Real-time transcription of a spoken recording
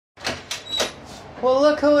Well,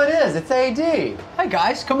 look who it is. It's AD. Hi,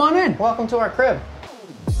 guys. Come on in. Welcome to our crib.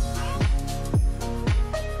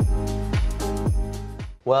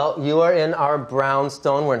 Well, you are in our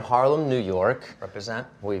brownstone. We're in Harlem, New York. Represent.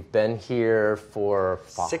 We've been here for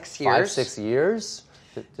 6 years. 6 years.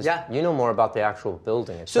 Yeah. You know more about the actual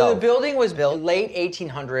building itself. So the building was built late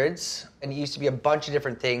 1800s, and it used to be a bunch of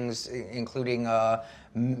different things, including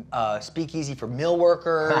speakeasy for mill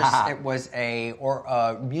workers. It was a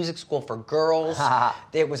music school for girls.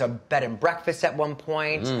 It was a bed and breakfast at one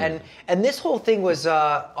point. And this whole thing was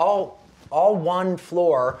all one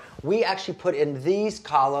floor. We actually put in these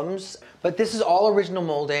columns, but this is all original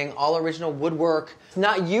molding, all original woodwork. It's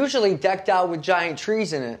not usually decked out with giant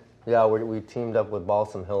trees in it. Yeah, we teamed up with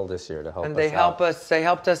Balsam Hill this year to help us And they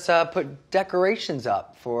helped us put decorations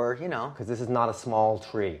up for, you know. Because this is not a small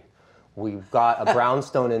tree. We've got a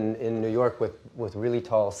brownstone in New York with really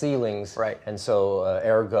tall ceilings. Right. And so,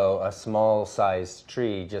 ergo, a small-sized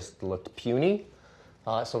tree just looked puny.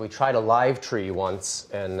 So we tried a live tree once,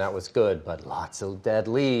 and that was good, but lots of dead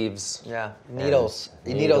leaves. Yeah, needles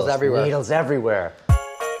everywhere. Needles everywhere.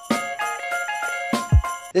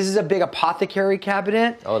 This is a big apothecary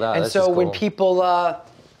cabinet. Oh, and this so is cool. when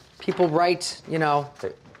people write, you know,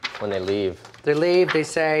 When they leave. They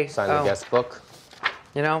say, Sign the guest book.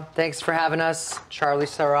 You know, thanks for having us, Charlie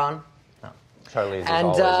Saran. Charlie's is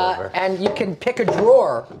always over. And you can pick a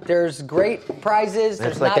drawer. There's great prizes.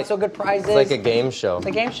 There's like not so good prizes. It's like a game show. It's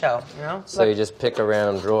a game show, you know? So you just pick a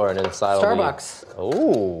random drawer and inside Starbucks.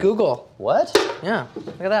 Oh. Google. What? Yeah,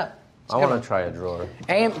 look at that. I want to try a drawer.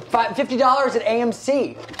 $50 at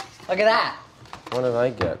AMC. Look at that. What did I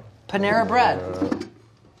get? Panera Bread.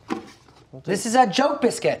 This is a joke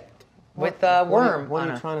biscuit with a worm. What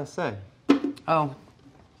are you trying to say? Oh,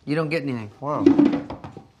 you don't get anything. Wow.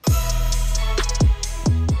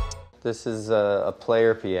 This is a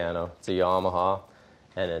player piano. It's a Yamaha,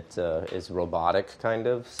 and it is robotic, kind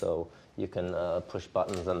of. So you can push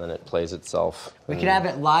buttons, and then it plays itself. We could have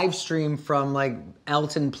it live stream from like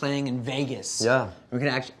Elton playing in Vegas. Yeah. We could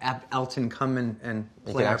actually have Elton come and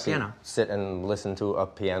play our piano. Sit and listen to a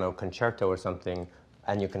piano concerto or something,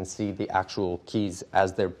 and you can see the actual keys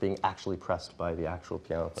as they're being actually pressed by the actual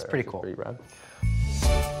piano player. It's pretty cool. Pretty rad.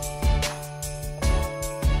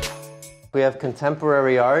 We have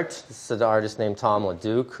contemporary art. This is an artist named Tom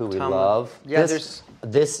LeDuc, who we love. Yeah,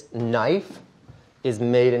 this knife is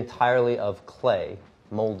made entirely of clay,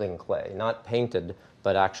 molding clay, not painted,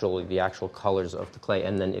 but actually the actual colors of the clay.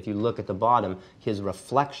 And then if you look at the bottom, his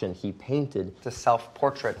reflection, he painted. It's a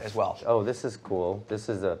self-portrait as well. Oh, this is cool. This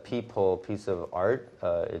is a peephole piece of art.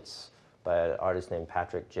 It's by an artist named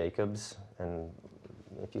Patrick Jacobs. And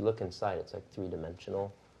if you look inside, it's like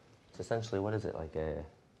three-dimensional. It's essentially, what is it, like a...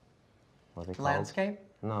 What are they called? Landscape?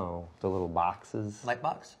 No, the little boxes. Light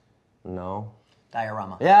box? No.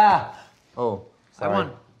 Diorama. Yeah! Oh, sorry. I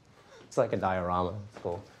won. It's like a diorama. It's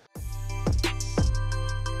cool.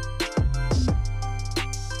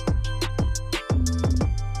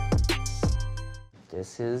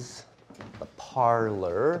 This is the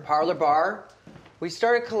parlor. The parlor bar. We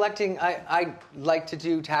started collecting, I like to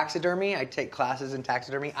do taxidermy. I take classes in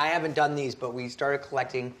taxidermy. I haven't done these, but we started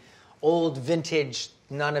collecting old vintage.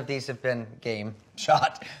 None of these have been game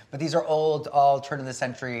shot, but these are old, all turn of the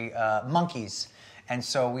century monkeys. And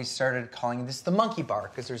so we started calling this the monkey bar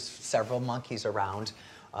because there's several monkeys around.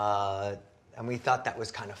 And we thought that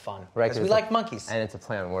was kind of fun. Right. Because we like monkeys. And it's a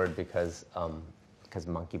play on word because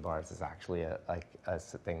monkey bars is actually a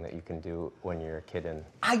thing that you can do when you're a kid. And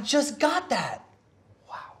I just got that.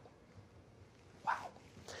 Wow.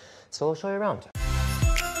 So I'll show you around.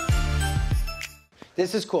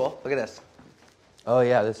 This is cool. Look at this. Oh,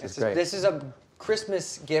 yeah, this is great. This is a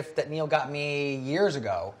Christmas gift that Neil got me years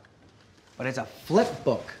ago, but it's a flip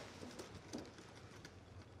book.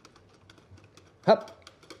 Hup.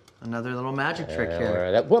 Another little magic trick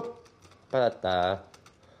here. Whoop. Ba-da-da.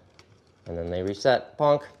 And then they reset.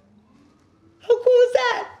 Bonk. How cool is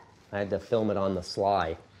that? I had to film it on the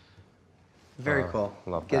sly. Very cool.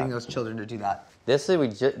 Love Getting that. those children to do that. This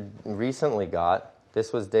we recently got.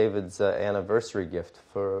 This was David's anniversary gift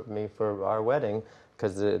for me for our wedding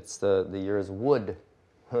because it's the year is wood,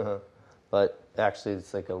 but actually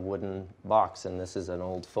it's like a wooden box, and this is an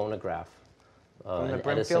old phonograph, from the an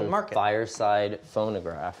Brimfield Edison Market. Fireside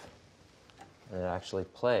phonograph, and it actually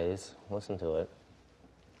plays. Listen to it.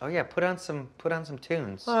 Oh yeah, put on some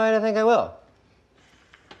tunes. All right, I think I will.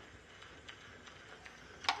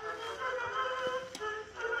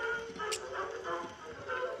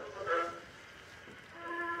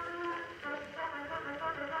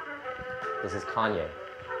 This is Kanye.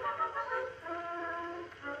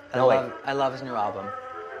 I love his new album.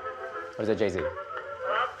 Or is it Jay-Z?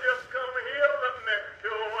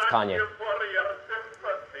 Kanye. You for your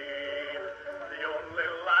sympathy. The only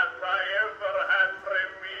laugh I ever had from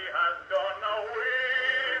me has gone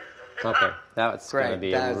away. Okay, that's going to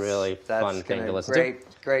be a really fun thing to listen to.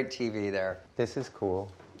 Great TV there. This is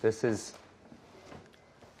cool. This is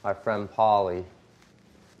our friend Polly.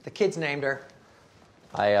 The kids named her.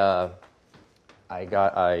 I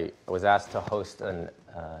was asked to host an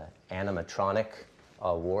animatronic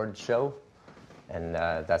award show, and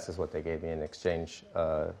that's just what they gave me in exchange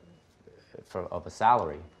of a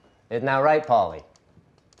salary. Isn't that right, Polly?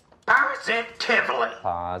 Positively.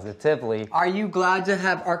 Positively. Are you glad to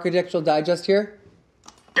have Architectural Digest here?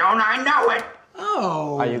 Don't I know it?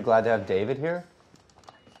 Oh. Are you glad to have David here?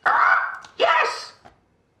 Yes.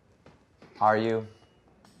 Are you?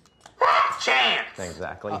 Chance.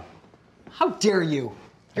 Exactly. How dare you?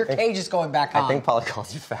 Your cage is going back on. I think Polly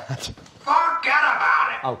calls you fat. Forget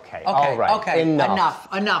about it. Okay, all right. Okay,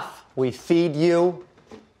 enough. We feed you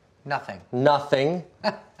Nothing. nothing,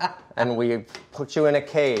 and we put you in a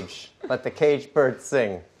cage. Let the cage birds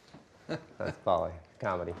sing. That's Polly.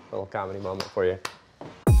 Comedy. Little comedy moment for you.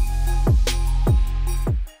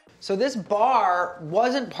 So this bar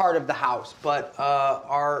wasn't part of the house, but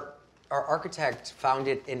our architect found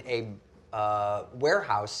it in a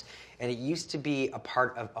warehouse, and it used to be a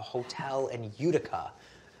part of a hotel in Utica.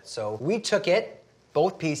 So we took it,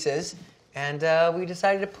 both pieces, and we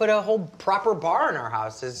decided to put a whole proper bar in our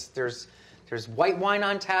house. There's white wine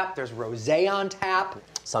on tap, there's rosé on tap.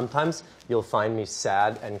 Sometimes you'll find me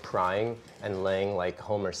sad and crying and laying like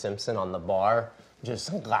Homer Simpson on the bar.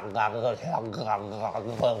 Just It's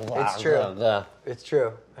true. It's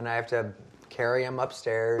true. And I have to carry him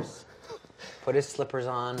upstairs, put his slippers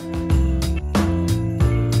on.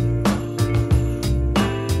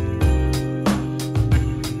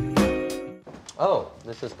 Oh,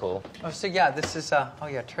 this is cool. Oh, so yeah, this is,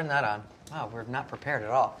 turn that on. Wow, we're not prepared at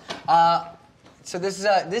all. So this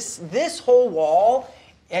is, this whole wall,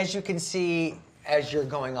 as you can see as you're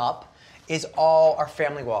going up, is all our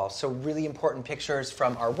family walls. So really important pictures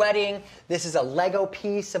from our wedding. This is a Lego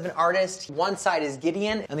piece of an artist. One side is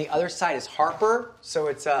Gideon, and the other side is Harper. So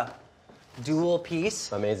it's a dual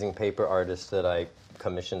piece. Amazing paper artist that I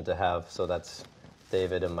commissioned to have. So that's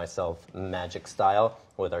David and myself, magic style,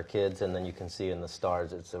 with our kids. And then you can see in the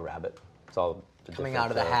stars, it's a rabbit. It's all the Coming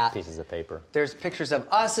different, out of the hat. Pieces of paper. There's pictures of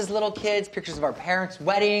us as little kids, pictures of our parents'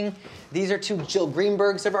 wedding. These are two Jill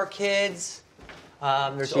Greenbergs of our kids.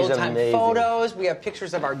 There's old-time photos. We have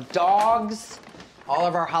pictures of our dogs. All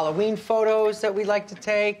of our Halloween photos that we like to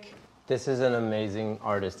take. This is an amazing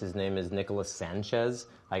artist. His name is Nicholas Sanchez.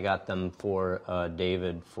 I got them for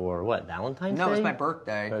David for what, Valentine's Day? No, it was my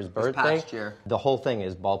birthday. For his birthday? This past year. The whole thing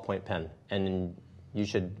is ballpoint pen, and you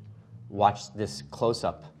should watch this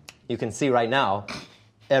close-up. You can see right now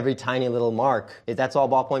every tiny little mark. That's all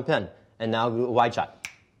ballpoint pen, and now wide shot.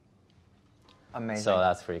 Amazing. So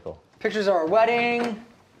that's pretty cool. Pictures of our wedding.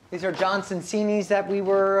 These are John Cincinis that we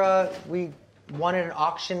won at an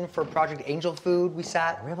auction for Project Angel Food. We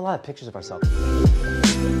sat. We have a lot of pictures of ourselves.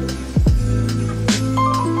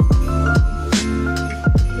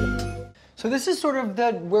 So this is sort of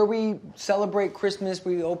where we celebrate Christmas.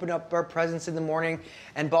 We open up our presents in the morning,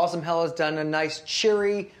 and Balsam Hill has done a nice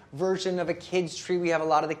cheery version of a kid's tree. We have a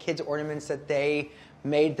lot of the kids' ornaments that they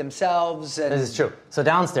made themselves. And this is true. So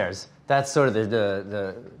downstairs, that's sort of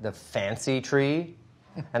the fancy tree,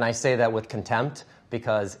 and I say that with contempt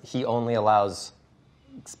because he only allows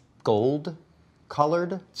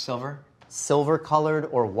gold-colored, silver-colored,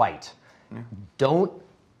 or white. Yeah.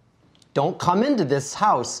 Don't come into this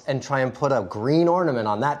house and try and put a green ornament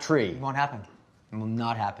on that tree. It won't happen. It will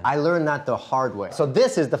not happen. I learned that the hard way. So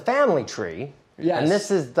this is the family tree. Yes. And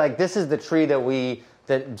this is the tree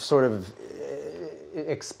that sort of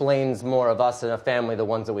explains more of us as a family, the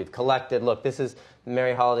ones that we've collected. Look, this is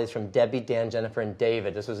Merry Holidays from Debbie, Dan, Jennifer, and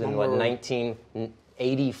David. This was in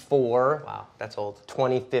 1984. Wow, that's old.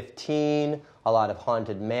 2015. A lot of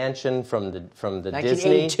Haunted Mansion from the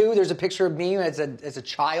 1982, Disney. There's a picture of me as a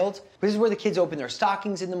child. This is where the kids open their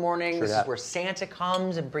stockings in the morning. This is where Santa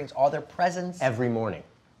comes and brings all their presents. Every morning.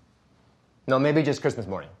 No, maybe just Christmas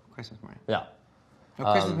morning. Christmas morning. Yeah.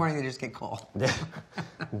 No, Christmas morning they just get cold.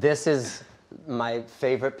 This is my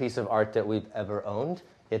favorite piece of art that we've ever owned.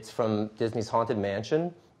 It's from Disney's Haunted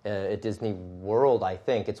Mansion at Disney World, I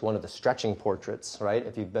think. It's one of the stretching portraits, right?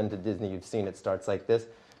 If you've been to Disney, you've seen it starts like this.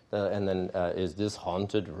 And then, is this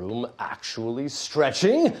haunted room actually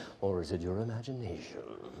stretching, or is it your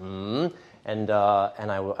imagination? And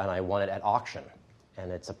I won it at auction,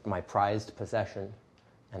 and it's my prized possession,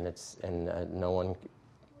 and no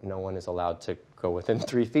one is allowed to go within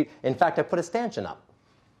 3 feet. In fact, I put a stanchion up.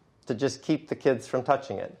 to just keep the kids from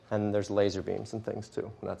touching it. And there's laser beams and things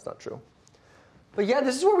too. That's not true. But yeah,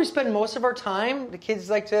 this is where we spend most of our time. The kids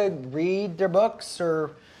like to read their books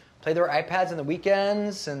or play their iPads on the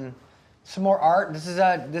weekends, and some more art. This is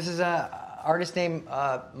a artist named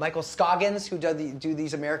Michael Scoggins who do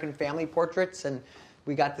these American family portraits, and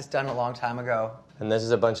we got this done a long time ago. And this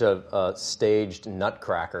is a bunch of staged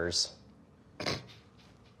nutcrackers.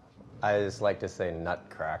 I just like to say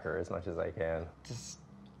nutcracker as much as I can. Just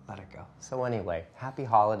let it go. So anyway, happy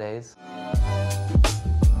holidays.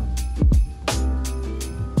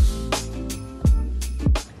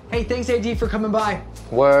 Hey, thanks AD for coming by.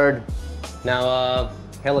 Word. Now,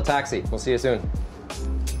 hail a taxi. We'll see you soon.